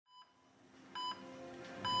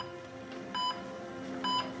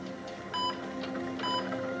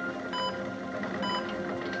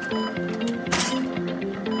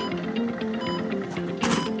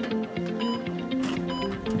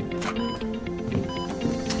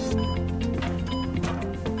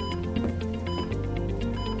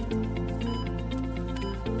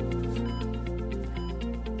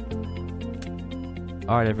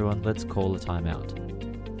Alright everyone, let's call a timeout.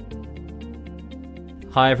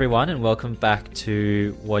 Hi everyone, and welcome back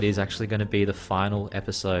to what is actually going to be the final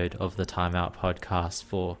episode of the Timeout podcast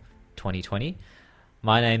for 2020.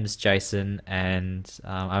 My name's Jason, and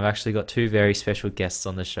I've actually got two very special guests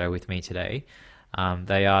on the show with me today.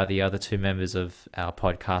 They are the other two members of our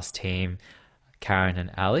podcast team, Karen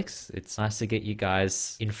and Alex. It's nice to get you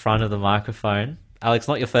guys in front of the microphone. Alex,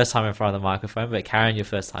 not your first time in front of the microphone, but Karen, your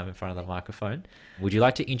first time in front of the microphone. Would you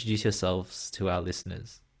like to introduce yourselves to our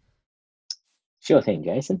listeners? Sure thing,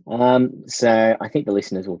 Jason. So I think the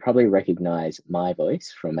listeners will probably recognize my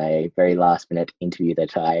voice from a very last-minute interview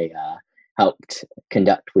that I helped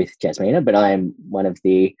conduct with Jasmina, but I am one of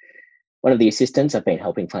the assistants. I've been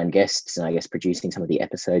helping find guests and I guess producing some of the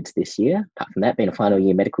episodes this year. Apart from that, being a final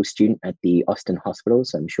year medical student at the Austin Hospital,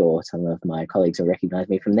 so I'm sure some of my colleagues will recognize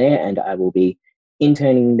me from there, and I will be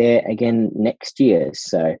interning there again next year.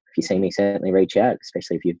 So if you see me, certainly reach out,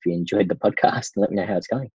 especially if you've enjoyed the podcast, and let me know how it's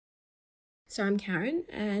going. So I'm Karen,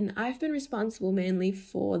 and I've been responsible mainly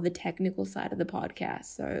for the technical side of the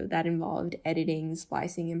podcast. So that involved editing,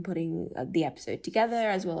 splicing, and putting the episode together,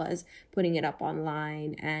 as well as putting it up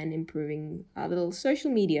online and improving our little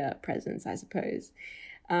social media presence, I suppose.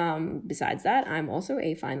 Besides that, I'm also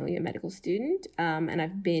a final year medical student, and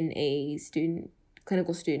I've been a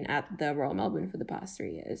clinical student at the Royal Melbourne for the past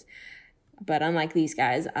 3 years. But unlike these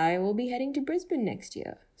guys, I will be heading to Brisbane next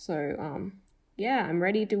year. So, yeah, I'm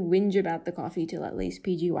ready to whinge about the coffee till at least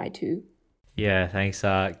PGY2. Yeah, thanks.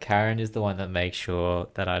 Karen is the one that makes sure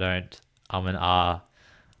that I don't and ah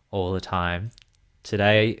all the time.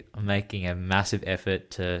 Today, I'm making a massive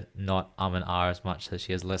effort to not and ah as much so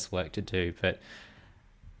she has less work to do. But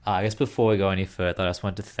I guess before we go any further, I just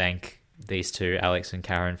want to thank these two, Alex and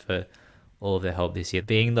Karen, for all of their help this year.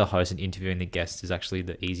 Being the host and interviewing the guests is actually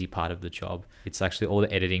the easy part of the job. It's actually all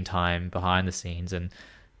the editing time behind the scenes, and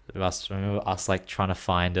remember us like trying to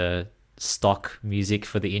find a stock music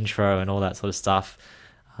for the intro and all that sort of stuff.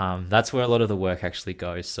 That's where a lot of the work actually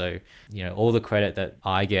goes. So, all the credit that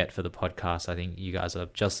I get for the podcast, I think you guys are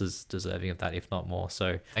just as deserving of that, if not more.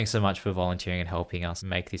 So thanks so much for volunteering and helping us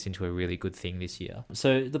make this into a really good thing this year.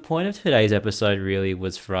 So the point of today's episode really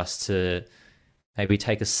was for us to maybe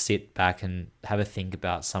take a sit back and have a think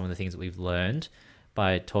about some of the things that we've learned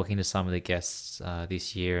by talking to some of the guests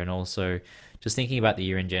this year, and also just thinking about the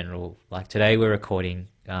year in general. Like today we're recording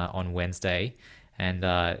on Wednesday, and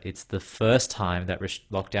it's the first time that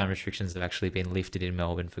lockdown restrictions have actually been lifted in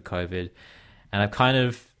Melbourne for COVID. And I've kind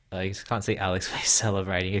of, I can't see Alex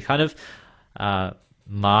celebrating. It kind of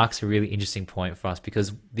marks a really interesting point for us,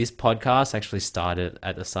 because this podcast actually started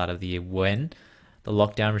at the start of the year when the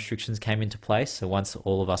lockdown restrictions came into place. So once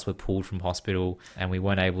all of us were pulled from hospital and we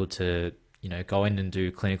weren't able to, go in and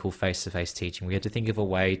do clinical face-to-face teaching, we had to think of a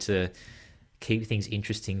way to keep things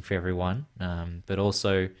interesting for everyone, but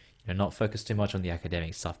also not focus too much on the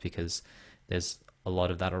academic stuff, because there's a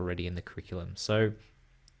lot of that already in the curriculum. So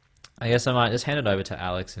I guess I might just hand it over to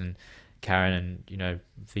Alex and Karen, and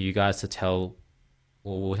for you guys to tell,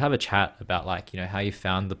 or we'll have a chat about how you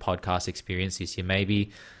found the podcast experience this year,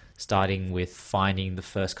 maybe starting with finding the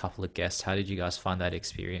first couple of guests. How did you guys find that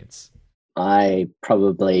experience? I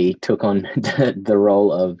probably took on the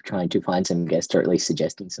role of trying to find some guests, or at least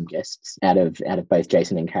suggesting some guests out of both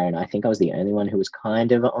Jason and Karen. I think I was the only one who was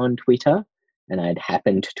kind of on Twitter, and I'd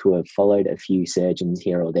happened to have followed a few surgeons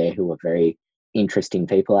here or there who were very interesting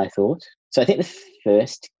people, I thought. So I think the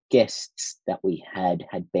first guests that we had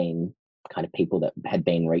been kind of people that had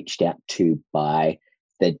been reached out to by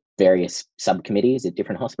the various subcommittees at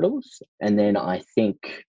different hospitals. And then I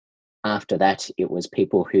think after that, it was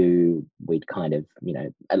people who we'd kind of,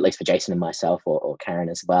 at least for Jason and myself, or Karen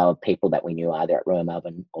as well, people that we knew either at Royal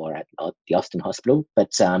Melbourne or at the Austin Hospital.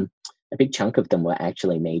 But a big chunk of them were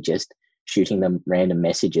actually me just shooting them random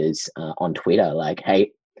messages on Twitter, like,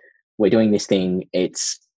 hey, we're doing this thing.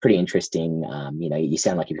 It's pretty interesting. You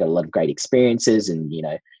sound like you've got a lot of great experiences and,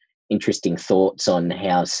 interesting thoughts on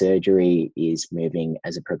how surgery is moving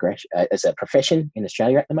as a profession in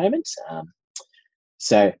Australia at the moment.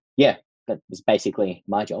 So yeah, that was basically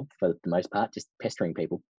my job for the most part, just pestering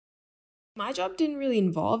people. My job didn't really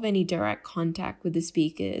involve any direct contact with the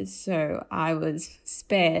speakers, so I was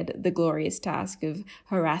spared the glorious task of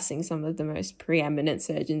harassing some of the most preeminent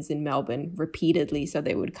surgeons in Melbourne repeatedly so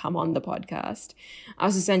they would come on the podcast. I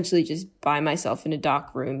was essentially just by myself in a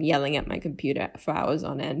dark room yelling at my computer for hours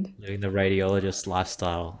on end. Living the radiologist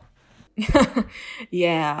lifestyle.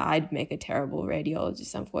 Yeah, I'd make a terrible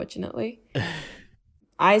radiologist, unfortunately.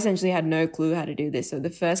 I essentially had no clue how to do this. So the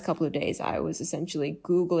first couple of days I was essentially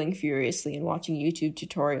Googling furiously and watching YouTube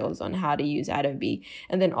tutorials on how to use Adobe.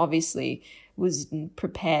 And then obviously was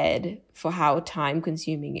prepared for how time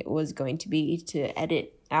consuming it was going to be to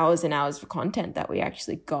edit hours and hours of content that we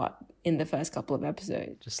actually got in the first couple of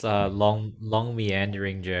episodes. Just long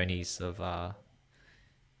meandering journeys of I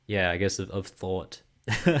guess of thought.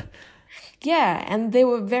 Yeah, and they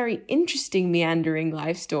were very interesting meandering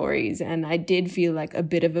life stories, and I did feel like a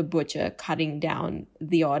bit of a butcher cutting down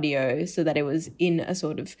the audio so that it was in a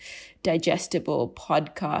sort of digestible,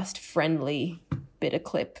 podcast friendly bit of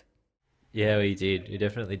clip. Yeah, we did. We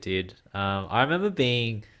definitely did. I remember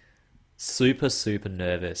being super, super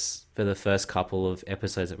nervous for the first couple of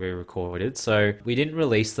episodes that we recorded. So we didn't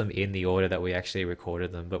release them in the order that we actually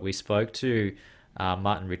recorded them, but we spoke to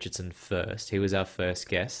Martin Richardson first. He was our first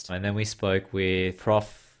guest. And then we spoke with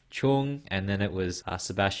Prof. Chung, and then it was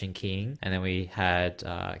Sebastian King, and then we had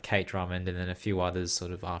Kate Drummond, and then a few others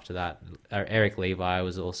sort of after that. Eric Levi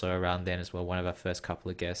was also around then as well, one of our first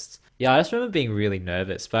couple of guests. Yeah, I just remember being really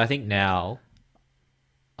nervous, but I think now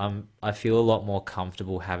I feel a lot more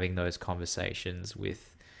comfortable having those conversations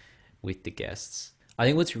with the guests. I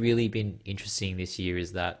think what's really been interesting this year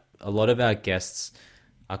is that a lot of our guests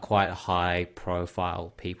are quite high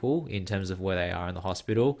profile people in terms of where they are in the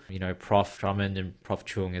hospital. You know, Prof. Drummond and Prof.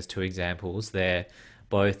 Chung as two examples. They're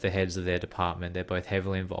both the heads of their department. They're both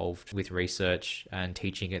heavily involved with research and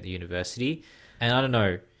teaching at the university. And I don't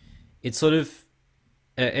know, it's sort of,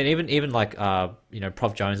 and even like,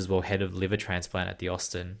 Prof. Jones as well, head of liver transplant at the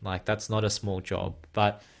Austin. Like, that's not a small job.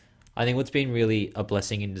 But I think what's been really a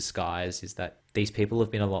blessing in disguise is that these people have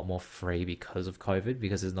been a lot more free because of COVID,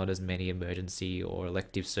 because there's not as many emergency or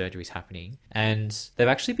elective surgeries happening. And they've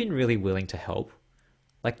actually been really willing to help.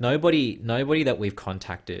 Like nobody that we've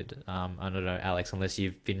contacted, I don't know, Alex, unless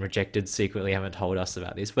you've been rejected secretly, haven't told us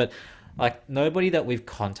about this, but like nobody that we've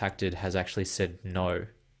contacted has actually said no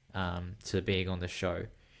to being on the show.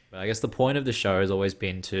 But I guess the point of the show has always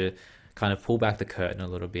been to kind of pull back the curtain a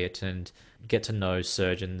little bit and get to know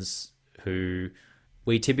surgeons who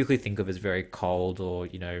we typically think of as very cold, or,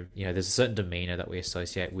 there's a certain demeanor that we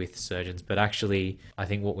associate with surgeons. But actually, I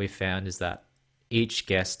think what we've found is that each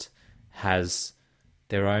guest has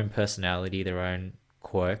their own personality, their own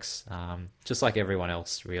quirks, just like everyone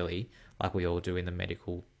else, really, like we all do in the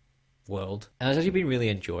medical world. And it's actually been really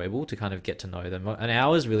enjoyable to kind of get to know them. An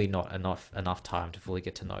hour is really not enough time to fully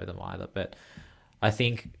get to know them either. But I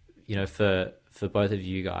think, for both of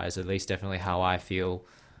you guys, at least definitely how I feel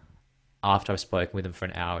after I've spoken with them for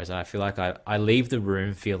an hour, is that I feel like I leave the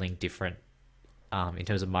room feeling different in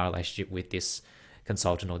terms of my relationship with this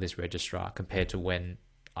consultant or this registrar compared to when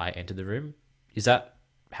I entered the room. Is that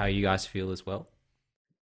how you guys feel as well?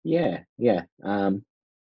 Yeah.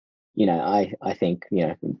 I think,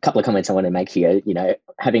 a couple of comments I want to make here.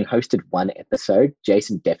 Having hosted one episode,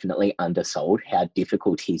 Jason definitely undersold how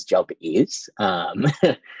difficult his job is. I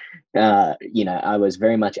was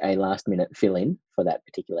very much a last minute fill in for that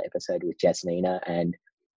particular episode with Jasmina, and,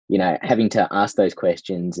 having to ask those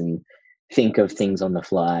questions and think of things on the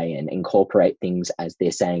fly and incorporate things as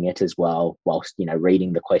they're saying it as well, whilst,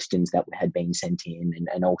 reading the questions that had been sent in,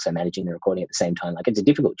 and also managing the recording at the same time. Like, it's a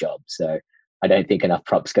difficult job. So I don't think enough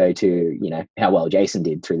props go to, how well Jason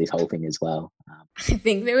did through this whole thing as well. I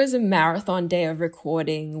think there was a marathon day of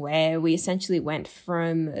recording where we essentially went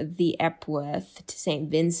from the Epworth to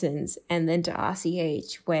St. Vincent's and then to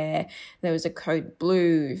RCH, where there was a code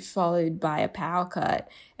blue followed by a power cut,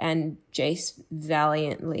 and Jace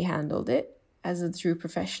valiantly handled it, as a true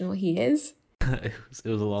professional he is. It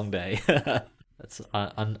was a long day. That's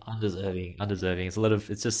undeserving.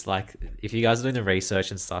 It's just like, if you guys are doing the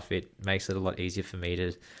research and stuff, it makes it a lot easier for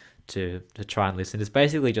me to try and listen. It's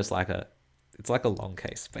basically just like a long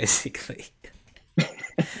case, basically.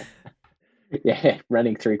 Yeah,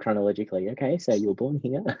 running through chronologically. Okay, so you were born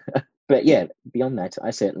here. But yeah, beyond that, I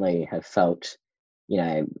certainly have felt,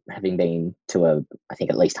 having been to I think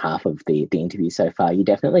at least half of the interview so far, you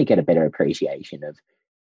definitely get a better appreciation of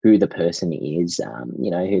who the person is,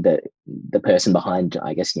 who the person behind,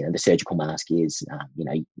 I guess, the surgical mask is.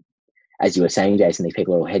 As you were saying, Jason, these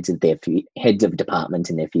people are all heads of departments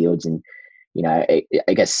in their fields, and I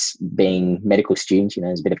guess being medical students,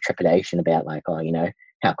 there's a bit of trepidation about like,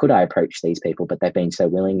 how could I approach these people? But they've been so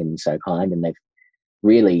willing and so kind, and they've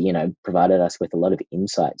really, provided us with a lot of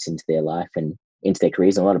insights into their life and into their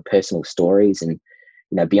careers, and a lot of personal stories. And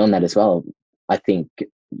beyond that as well, I think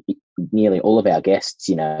nearly all of our guests,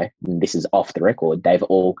 this is off the record, they've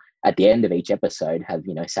all, at the end of each episode, have,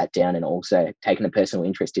 sat down and also taken a personal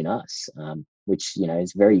interest in us, which,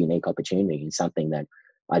 is a very unique opportunity, and something that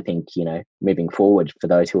I think, moving forward for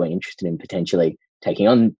those who are interested in potentially taking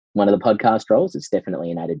on one of the podcast roles, it's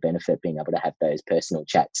definitely an added benefit being able to have those personal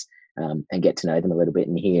chats and get to know them a little bit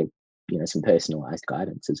and hear, some personalized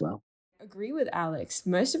guidance as well. Agree with Alex.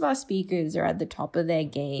 Most of our speakers are at the top of their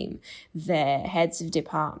game. They're heads of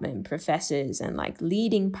department, professors, and like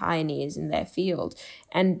leading pioneers in their field,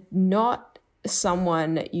 and not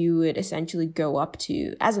someone you would essentially go up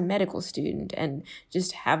to as a medical student and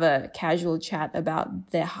just have a casual chat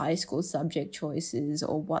about their high school subject choices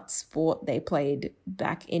or what sport they played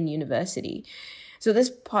back in university. So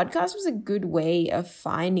this podcast was a good way of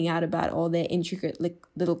finding out about all their intricate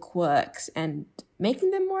little quirks and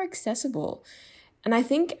making them more accessible. And I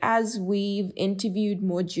think as we've interviewed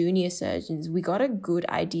more junior surgeons, we got a good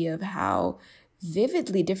idea of how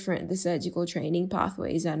vividly different the surgical training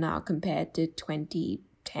pathways are now compared to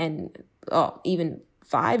 2010 or even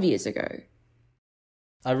 5 years ago.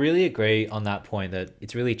 I really agree on that point that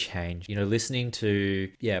it's really changed. Listening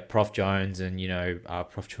to, Prof. Jones and,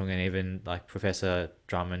 Prof. Chung and even like Professor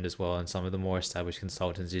Drummond as well and some of the more established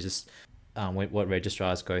consultants, you just, what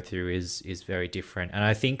registrars go through is very different. And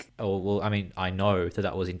I think, I know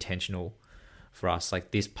that was intentional for us.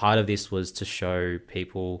 Like this part of this was to show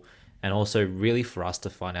people and also really for us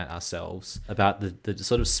to find out ourselves about the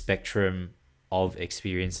sort of spectrum of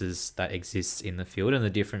experiences that exists in the field and the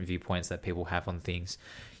different viewpoints that people have on things.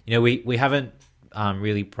 We haven't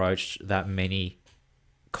really broached that many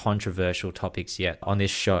controversial topics yet on this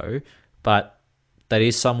show, but that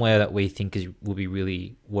is somewhere that we think will be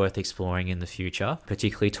really worth exploring in the future,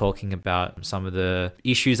 particularly talking about some of the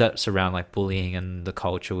issues that surround like bullying and the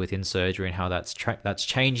culture within surgery and how that's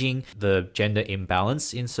changing, the gender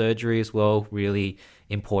imbalance in surgery as well, really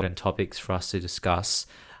important topics for us to discuss.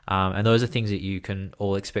 And those are things that you can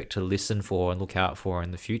all expect to listen for and look out for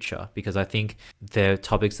in the future, because I think they're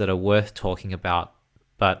topics that are worth talking about.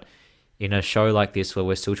 But in a show like this, where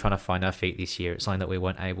we're still trying to find our feet this year, it's something that we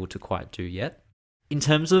weren't able to quite do yet. In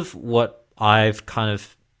terms of what I've kind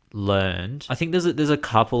of learned, I think there's a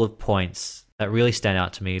couple of points that really stand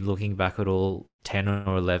out to me looking back at all 10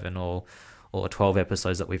 or 11 or 12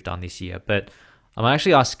 episodes that we've done this year. But I might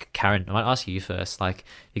actually ask Karen, I might ask you first,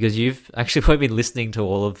 because you've actually probably been listening to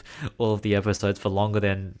all of the episodes for longer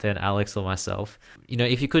than Alex or myself.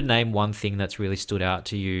 If you could name one thing that's really stood out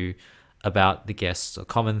to you about the guests, a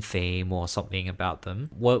common theme or something about them,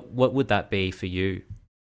 what would that be for you?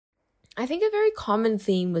 I think a very common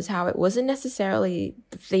theme was how it wasn't necessarily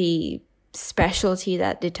the specialty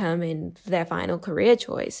that determined their final career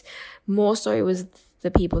choice. More so it was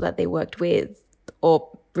the people that they worked with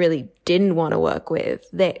or really didn't want to work with.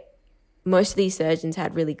 Most of these surgeons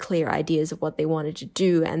had really clear ideas of what they wanted to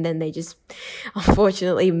do, and then they just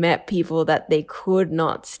unfortunately met people that they could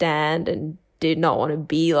not stand and did not want to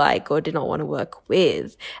be like or did not want to work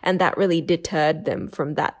with, and that really deterred them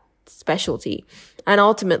from that specialty. And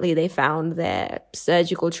ultimately they found their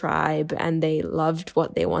surgical tribe and they loved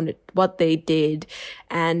what they wanted, what they did,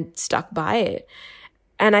 and stuck by it.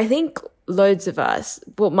 And I think loads of us,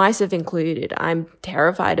 well, myself included, I'm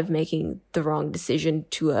terrified of making the wrong decision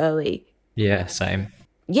too early. Yeah, same.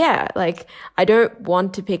 Yeah, I don't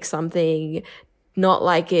want to pick something, not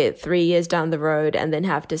like it 3 years down the road and then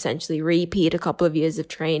have to essentially repeat a couple of years of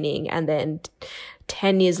training and then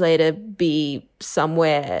 10 years later be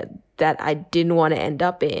somewhere that I didn't want to end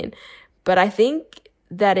up in. But I think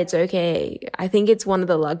that it's okay. I think it's one of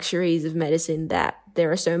the luxuries of medicine that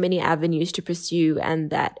there are so many avenues to pursue, and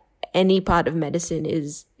that any part of medicine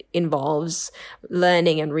involves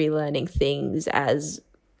learning and relearning things as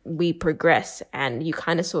we progress, and you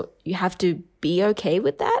you have to be okay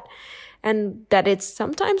with that, and that it's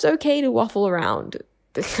sometimes okay to waffle around.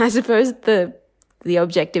 I suppose the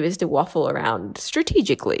objective is to waffle around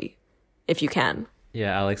strategically, if you can.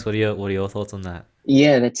 Yeah, Alex, what are your thoughts on that?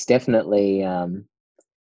 Yeah, that's definitely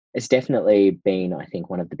it's definitely been, I think,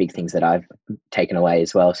 one of the big things that I've taken away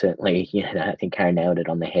as well. Certainly, I think Karen nailed it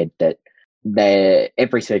on the head that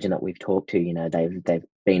every surgeon that we've talked to, they've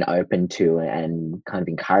been open to and kind of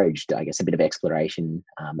encouraged, I guess, a bit of exploration,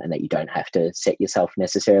 and that you don't have to set yourself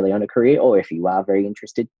necessarily on a career, or if you are very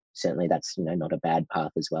interested, certainly that's, not a bad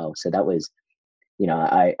path as well. So that was,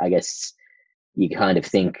 I guess you kind of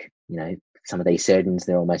think, some of these surgeons,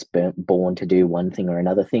 they're almost born to do one thing or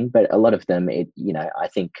another thing, but a lot of them, I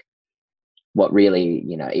think what really,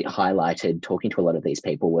 it highlighted talking to a lot of these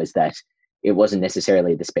people was that it wasn't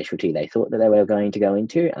necessarily the specialty they thought that they were going to go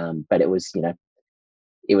into, but it was,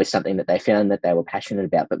 it was something that they found that they were passionate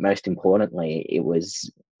about. But most importantly, it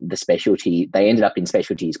was the specialty. They ended up in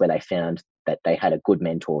specialties where they found that they had a good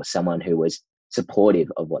mentor, someone who was supportive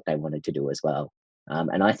of what they wanted to do as well.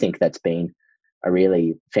 And I think that's been a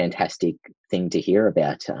really fantastic thing to hear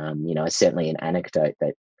about. It's certainly an anecdote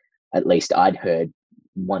that at least I'd heard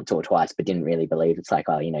once or twice, but didn't really believe. It's like,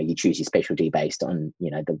 you choose your specialty based on,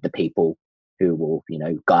 the people who will,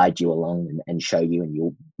 guide you along and show you, and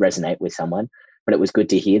you'll resonate with someone. But it was good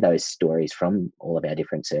to hear those stories from all of our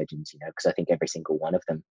different surgeons, because I think every single one of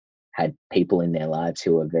them had people in their lives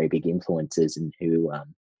who were very big influences and who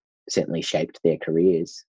certainly shaped their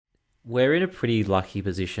careers. We're in a pretty lucky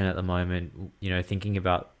position at the moment, thinking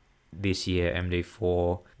about this year,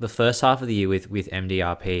 MD4. The first half of the year with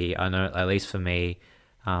MDRP, I know, at least for me,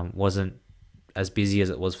 wasn't as busy as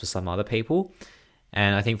it was for some other people.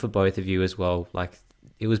 And I think for both of you as well, like,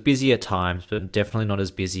 it was busy at times, but definitely not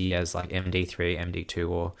as busy as like MD3, MD2,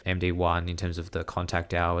 or MD1 in terms of the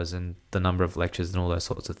contact hours and the number of lectures and all those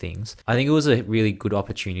sorts of things. I think it was a really good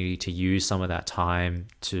opportunity to use some of that time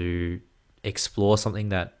to explore something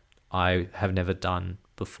that I have never done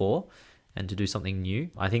before and to do something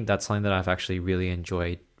new. I think that's something that I've actually really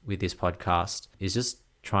enjoyed with this podcast, is just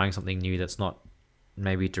trying something new that's not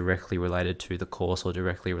maybe directly related to the course or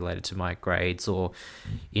directly related to my grades or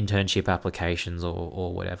internship applications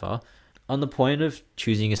or whatever. On the point of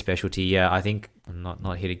choosing a specialty, yeah, I think I'm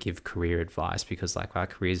not here to give career advice, because like our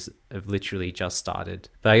careers have literally just started.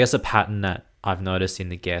 But I guess a pattern that I've noticed in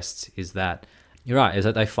the guests is that, you're right, is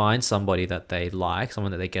that they find somebody that they like,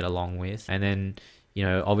 someone that they get along with, and then,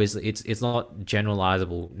 obviously it's not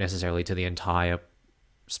generalizable necessarily to the entire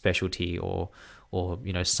specialty or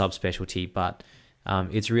subspecialty, but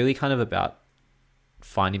it's really kind of about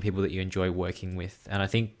finding people that you enjoy working with. And I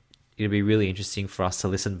think it'll be really interesting for us to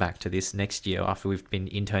listen back to this next year after we've been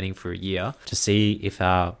interning for a year to see if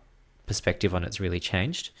our perspective on it's really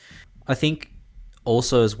changed. I think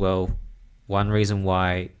also as well, one reason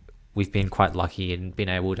why we've been quite lucky and been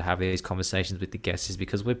able to have these conversations with the guests is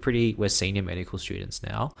because we're senior medical students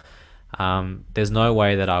now. There's no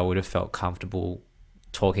way that I would have felt comfortable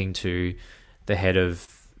talking to the head of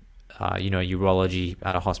urology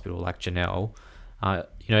at a hospital like Janelle.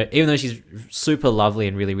 Even though she's super lovely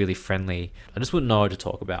and really, really friendly, I just wouldn't know what to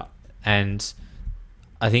talk about. And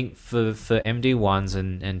I think for MD1s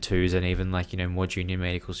and 2s and even like, more junior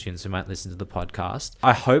medical students who might listen to the podcast,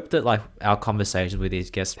 I hope that like our conversations with these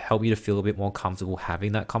guests help you to feel a bit more comfortable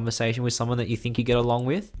having that conversation with someone that you think you get along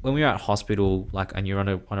with. When we're at hospital, like, and you're on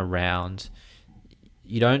a round,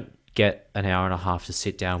 you don't get an hour and a half to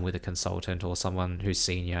sit down with a consultant or someone who's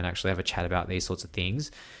senior and actually have a chat about these sorts of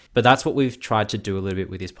things. But that's what we've tried to do a little bit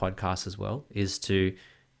with this podcast as well, is to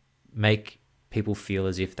make people feel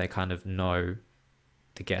as if they kind of know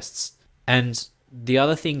the guests. And the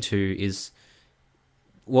other thing too is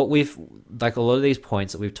what we've, like, a lot of these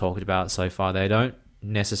points that we've talked about so far, they don't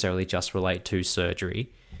necessarily just relate to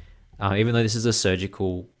surgery. Even though this is a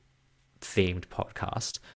surgical themed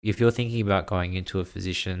podcast, if you're thinking about going into a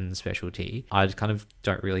physician specialty, I kind of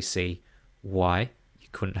don't really see why you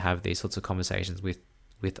couldn't have these sorts of conversations with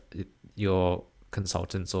your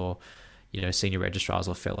consultants or senior registrars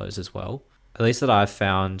or fellows as well. At least that I've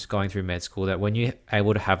found going through med school, that when you're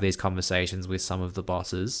able to have these conversations with some of the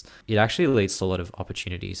bosses, it actually leads to a lot of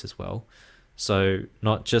opportunities as well. So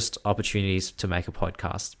not just opportunities to make a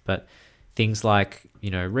podcast, but things like,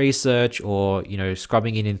 research or,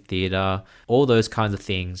 scrubbing in theatre, all those kinds of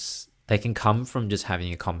things, they can come from just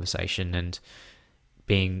having a conversation and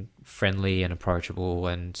being friendly and approachable.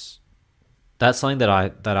 And that's something that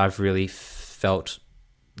I've really felt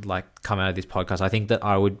like come out of this podcast. I think that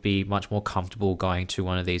I would be much more comfortable going to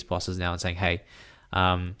one of these bosses now and saying, hey,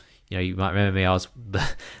 you might remember me, I was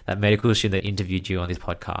that medical student that interviewed you on this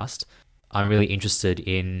podcast. I'm really interested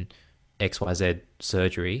in XYZ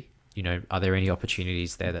surgery. Are there any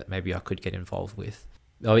opportunities there that maybe I could get involved with?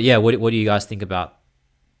 Oh yeah, what do you guys think about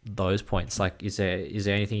those points? Like, is there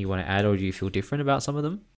anything you want to add, or do you feel different about some of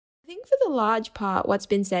them? I think for the large part, what's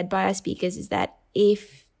been said by our speakers is that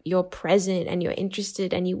if you're present and you're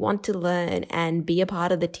interested and you want to learn and be a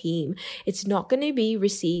part of the team, it's not going to be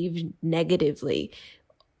received negatively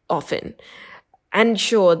often. And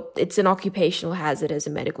sure, it's an occupational hazard as a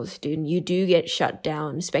medical student. You do get shut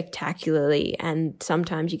down spectacularly, and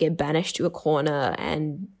sometimes you get banished to a corner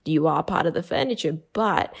and you are part of the furniture.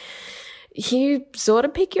 But you sort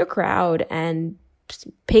of pick your crowd and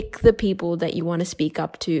pick the people that you want to speak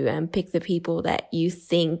up to and pick the people that you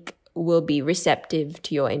think will be receptive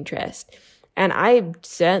to your interest. And I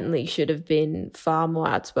certainly should have been far more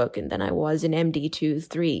outspoken than I was in MD2,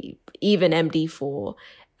 3, even MD4.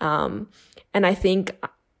 And I think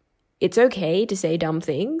it's okay to say dumb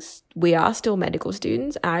things. We are still medical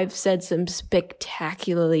students. I've said some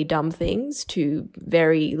spectacularly dumb things to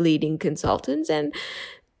very leading consultants, and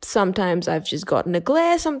Sometimes I've just gotten a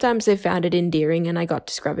glare, sometimes they found it endearing and I got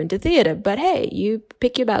to scrub into theatre. But hey, you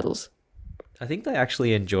pick your battles. I think they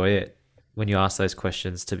actually enjoy it when you ask those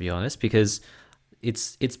questions, to be honest, because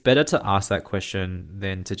it's better to ask that question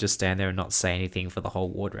than to just stand there and not say anything for the whole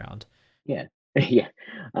ward round. Yeah. Yeah.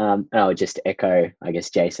 And I would just echo, I guess,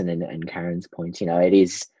 Jason and Karen's points. It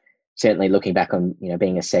is certainly looking back on,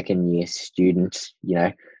 being a second year student,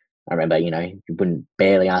 I remember, you wouldn't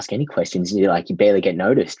barely ask any questions. You barely get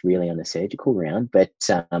noticed really on the surgical round. But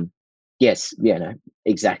yes,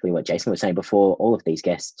 exactly what Jason was saying before. All of these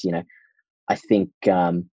guests, I think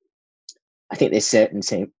there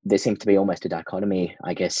seems to be almost a dichotomy,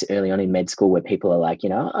 I guess, early on in med school where people are like,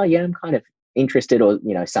 oh yeah, I'm kind of interested, or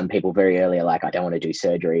some people very early are like, I don't want to do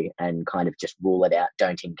surgery, and kind of just rule it out,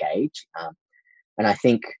 don't engage. And I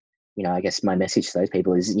think, I guess my message to those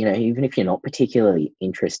people is, even if you're not particularly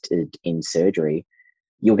interested in surgery,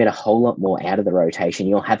 you'll get a whole lot more out of the rotation.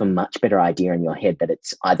 You'll have a much better idea in your head that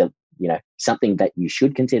it's either, something that you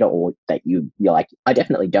should consider, or that you're like, I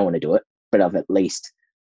definitely don't want to do it, but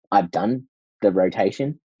I've done the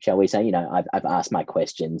rotation, shall we say. I've asked my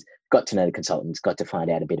questions, got to know the consultants, got to find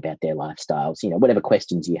out a bit about their lifestyles, whatever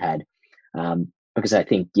questions you had. Because I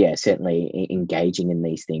think, certainly engaging in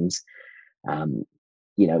these things,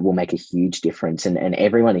 will make a huge difference. And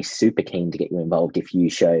everyone is super keen to get you involved if you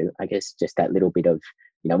show, I guess, just that little bit of,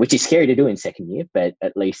 which is scary to do in second year, but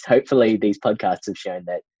at least hopefully these podcasts have shown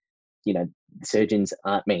that, surgeons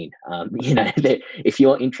aren't mean. That if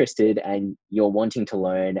you're interested and you're wanting to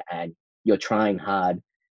learn and you're trying hard,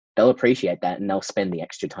 they'll appreciate that and they'll spend the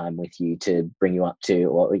extra time with you to bring you up to,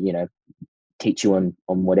 or, teach you on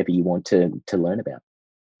whatever you want to learn about.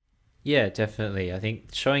 Yeah, definitely. I think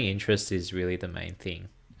showing interest is really the main thing.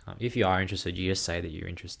 If you are interested, you just say that you're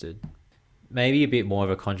interested. Maybe a bit more of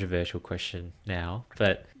a controversial question now,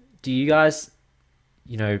 but do you guys,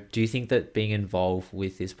 do you think that being involved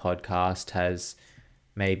with this podcast has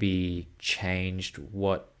maybe changed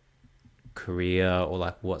what career or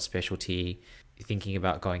like what specialty you're thinking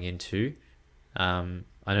about going into? I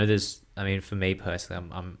know for me personally,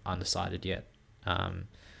 I'm undecided yet.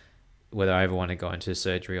 Whether I ever want to go into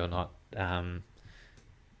surgery or not.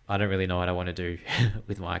 I don't really know what I want to do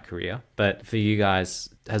with my career. But for you guys,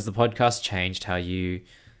 has the podcast changed how you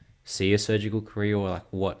see a surgical career, or like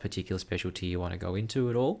what particular specialty you want to go into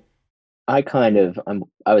at all? I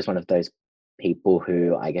was one of those people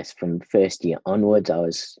who, I guess, from first year onwards, I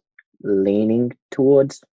was leaning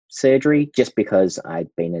towards surgery just because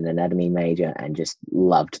I'd been an anatomy major and just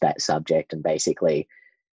loved that subject, and basically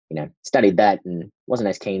studied that and wasn't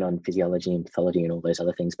as keen on physiology and pathology and all those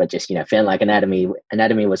other things, but just, found like anatomy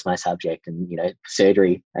was my subject, and,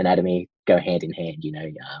 surgery, anatomy go hand in hand.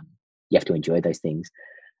 You have to enjoy those things.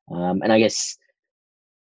 And I guess,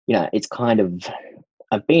 it's kind of,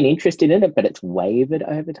 I've been interested in it, but it's wavered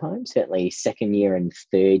over time. Certainly second year and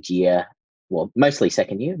third year, well, mostly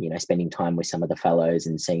second year, spending time with some of the fellows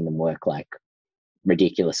and seeing them work like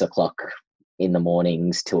ridiculous o'clock in the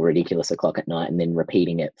mornings till ridiculous o'clock at night, and then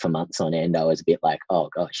repeating it for months on end. I was a bit like, oh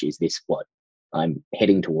gosh, is this what I'm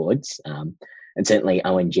heading towards? And certainly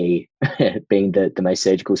ONG being the most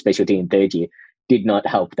surgical specialty in third year did not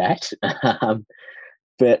help that.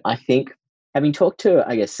 But I think, having talked to,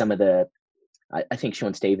 I guess, some of I think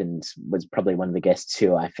Sean Stevens was probably one of the guests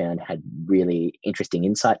who I found had really interesting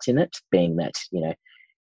insights in it, being that,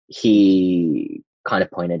 he kind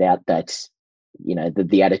of pointed out that,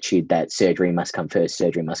 the attitude that surgery must come first,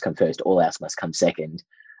 all else must come second.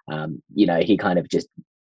 He kind of just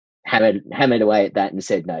hammered away at that and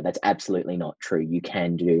said, no, that's absolutely not true. You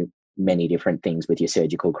can do many different things with your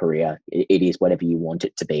surgical career. It is whatever you want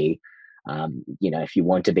it to be. If you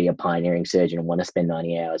want to be a pioneering surgeon and want to spend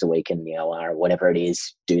 90 hours a week in the OR or whatever it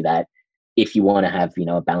is, do that. If you want to have,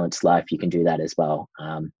 a balanced life, you can do that as well.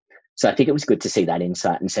 So I think it was good to see that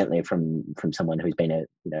insight, and certainly from someone who's been a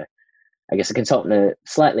consultant a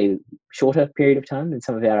slightly shorter period of time than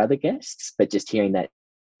some of our other guests, but just hearing that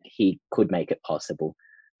he could make it possible,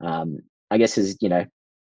 I guess is,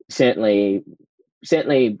 certainly,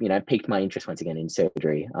 piqued my interest once again in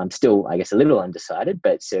surgery. I'm still, I guess, a little undecided,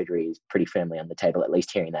 but surgery is pretty firmly on the table, at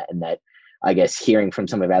least hearing that. And that, I guess, hearing from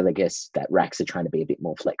some of our other guests that racks are trying to be a bit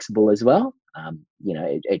more flexible as well,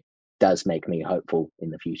 it does make me hopeful in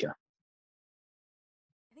the future.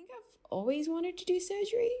 I think I've always wanted to do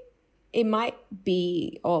surgery. It might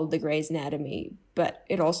be all the Grey's Anatomy, but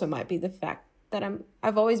it also might be the fact that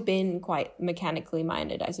I've always been quite mechanically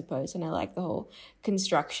minded, I suppose, and I like the whole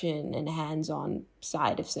construction and hands-on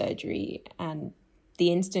side of surgery and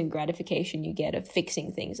the instant gratification you get of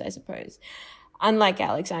fixing things, I suppose. unlike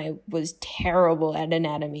Alex, I was terrible at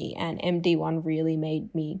anatomy, and MD1 really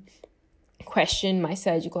made me question my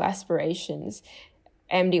surgical aspirations.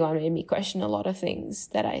 MD1 made me question a lot of things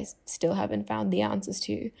that I still haven't found the answers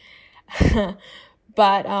to.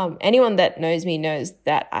 But anyone that knows me knows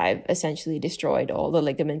that I've essentially destroyed all the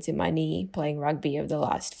ligaments in my knee playing rugby over the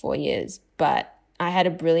last 4 years. But I had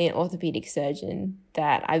a brilliant orthopedic surgeon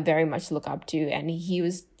that I very much look up to, and he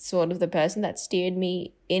was sort of the person that steered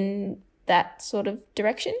me in that sort of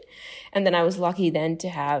direction. And then I was lucky then to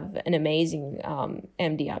have an amazing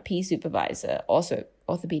MDRP supervisor, also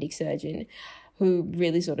orthopedic surgeon, who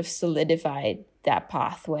really sort of solidified that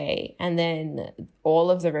pathway. And then all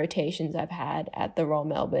of the rotations I've had at the Royal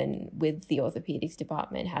Melbourne with the orthopedics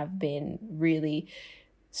department have been really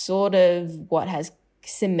sort of what has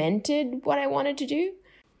cemented what I wanted to do.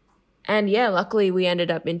 And yeah, luckily we ended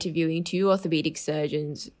up interviewing 2 orthopedic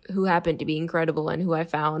surgeons who happened to be incredible and who I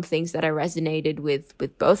found things that I resonated with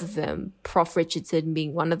both of them. Prof. Richardson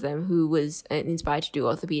being one of them, who was inspired to do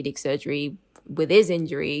orthopedic surgery with his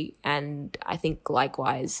injury, and I think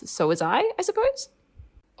likewise so was I suppose.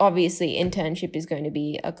 Obviously, internship is going to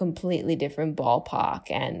be a completely different ballpark,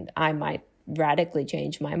 and I might radically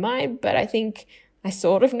change my mind, but I think I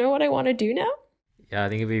sort of know what I want to do now. Yeah, I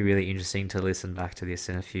think it'd be really interesting to listen back to this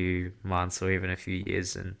in a few months or even a few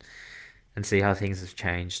years and see how things have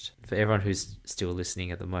changed. For everyone who's still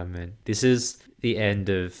listening at the moment, this is the end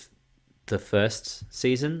of the first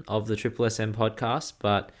season of the Triple SM podcast,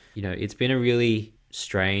 but it's been a really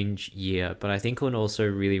strange year, but I think an also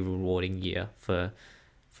really rewarding year for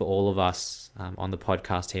all of us on the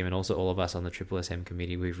podcast team, and also all of us on the Triple SM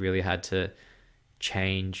committee. We've really had to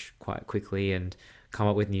change quite quickly and come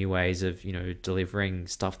up with new ways of delivering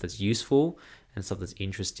stuff that's useful and stuff that's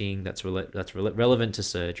interesting, that's relevant to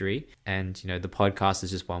surgery. And the podcast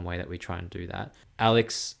is just one way that we try and do that.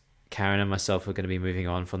 Alex, Karen, and myself are going to be moving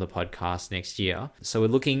on from the podcast next year, so we're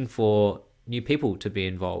looking for new people to be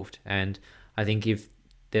involved. And I think if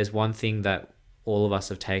there's one thing that all of us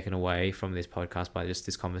have taken away from this podcast by just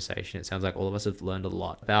this conversation, it sounds like all of us have learned a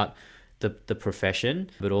lot about the profession,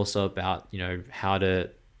 but also about how to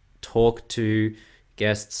talk to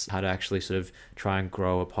guests, how to actually sort of try and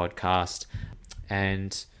grow a podcast.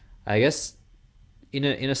 And I guess in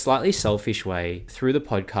a slightly selfish way, through the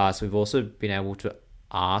podcast, we've also been able to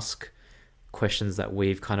ask questions that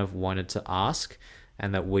we've kind of wanted to ask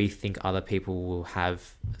and that we think other people will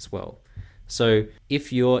have as well. So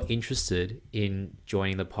if you're interested in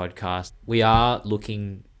joining the podcast, we are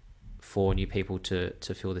looking for new people to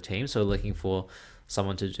fill the team. So we're looking for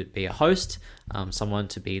someone to be a host, someone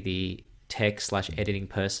to be the tech/editing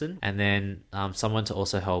person, and then someone to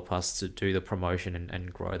also help us to do the promotion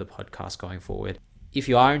and grow the podcast going forward. If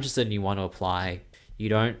you are interested and you want to apply, you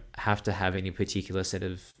don't have to have any particular set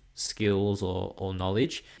of skills or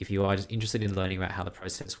knowledge. If you are just interested in learning about how the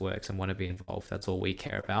process works and want to be involved, that's all we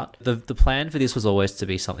care about. The plan for this was always to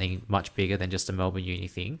be something much bigger than just a Melbourne Uni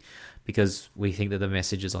thing, because we think that the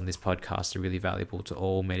messages on this podcast are really valuable to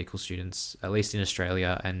all medical students, at least in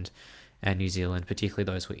Australia and New Zealand, particularly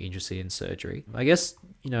those who are interested in surgery. I guess,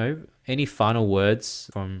 any final words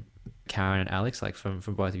from Karen and Alex, like from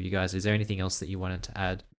both of you guys? Is there anything else that you wanted to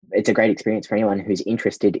add? It's a great experience for anyone who's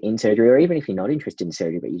interested in surgery, or even if you're not interested in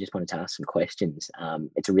surgery, but you just wanted to ask some questions.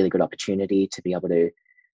 It's a really good opportunity to be able to,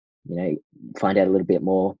 find out a little bit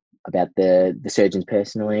more about the surgeons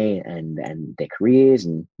personally and their careers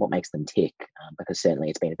and what makes them tick. Because certainly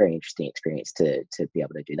it's been a very interesting experience to be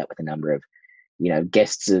able to do that with a number of,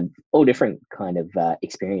 guests of all different kind of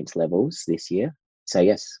experience levels this year. So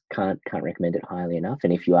yes, can't recommend it highly enough.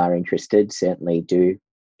 And if you are interested, certainly do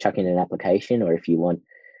chuck in an application, or if you want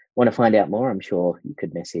to find out more, I'm sure you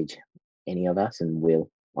could message any of us and we'll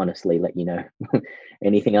honestly let you know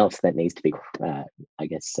anything else that needs to be,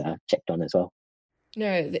 checked on as well.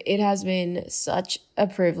 No, it has been such a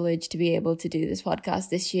privilege to be able to do this podcast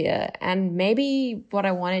this year. And maybe what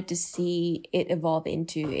I wanted to see it evolve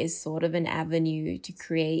into is sort of an avenue to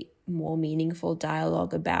create more meaningful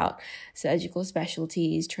dialogue about surgical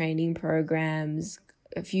specialties, training programs,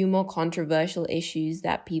 a few more controversial issues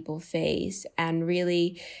that people face, and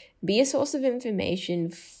really be a source of information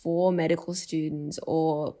for medical students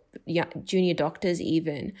or junior doctors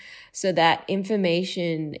even, so that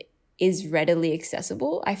information is readily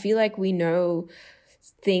accessible. I feel like we know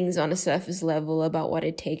things on a surface level about what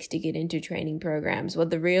it takes to get into training programs, but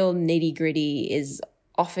the real nitty-gritty is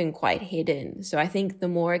often quite hidden. So I think the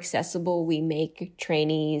more accessible we make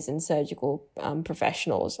trainees and surgical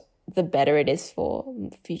professionals, the better it is for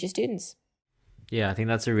future students. Yeah, I think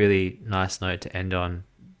that's a really nice note to end on.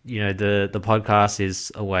 The podcast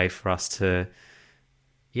is a way for us to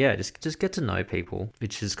yeah, just get to know people,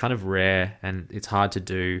 which is kind of rare and it's hard to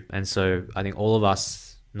do. And so I think all of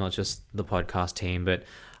us, not just the podcast team, but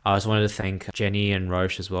I just wanted to thank Jenny and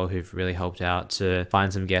Roche as well, who've really helped out to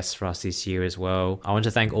find some guests for us this year as well. I want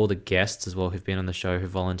to thank all the guests as well who've been on the show, who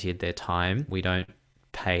volunteered their time. We don't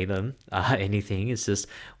pay them anything. It's just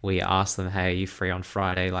we ask them, hey, are you free on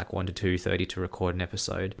Friday, like 1 to 2:30 to record an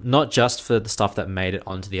episode? Not just for the stuff that made it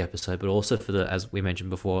onto the episode, but also for the, as we mentioned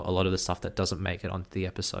before, a lot of the stuff that doesn't make it onto the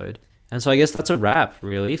episode. And so I guess that's a wrap,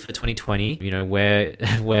 really, for 2020. You know,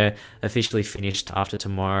 we're officially finished after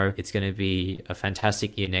tomorrow. It's going to be a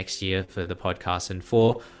fantastic year next year for the podcast, and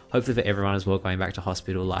hopefully for everyone as well, going back to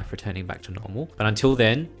hospital life, returning back to normal. But until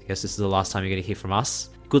then, I guess this is the last time you're going to hear from us.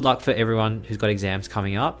 Good luck for everyone who's got exams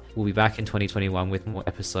coming up. We'll be back in 2021 with more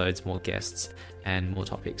episodes, more guests, and more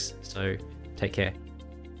topics. So take care.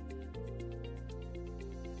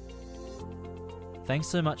 Thanks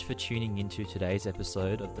so much for tuning into today's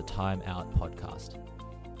episode of the Time Out podcast.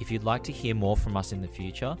 If you'd like to hear more from us in the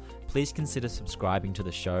future, please consider subscribing to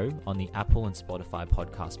the show on the Apple and Spotify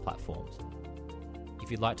podcast platforms. If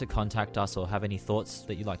you'd like to contact us or have any thoughts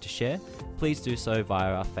that you'd like to share, please do so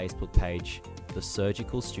via our Facebook page, the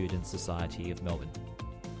Surgical Students Society of Melbourne.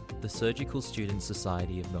 The Surgical Students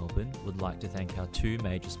Society of Melbourne would like to thank our two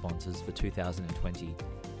major sponsors for 2020,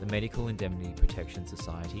 the Medical Indemnity Protection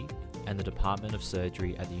Society and the Department of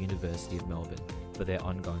Surgery at the University of Melbourne, for their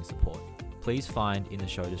ongoing support. Please find in the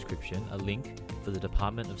show description a link for the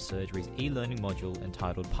Department of Surgery's e-learning module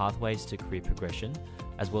entitled Pathways to Career Progression,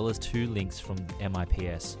 as well as 2 links from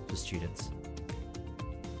MIPS for students.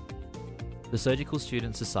 The Surgical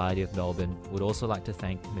Students Society of Melbourne would also like to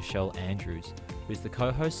thank Michelle Andrews, who's the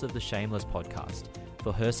co-host of the Shameless podcast,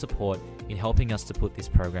 for her support in helping us to put this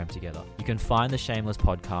program together. You can find the Shameless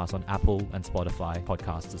podcast on Apple and Spotify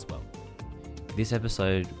podcasts as well. This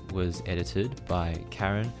episode was edited by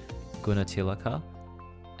Karen Gunatilaka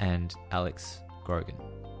and Alex Grogan.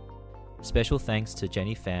 Special thanks to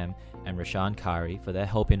Jenny Pham and Rashan Kari for their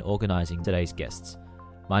help in organising today's guests.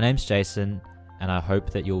 My name's Jason, and I hope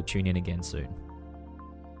that you'll tune in again soon.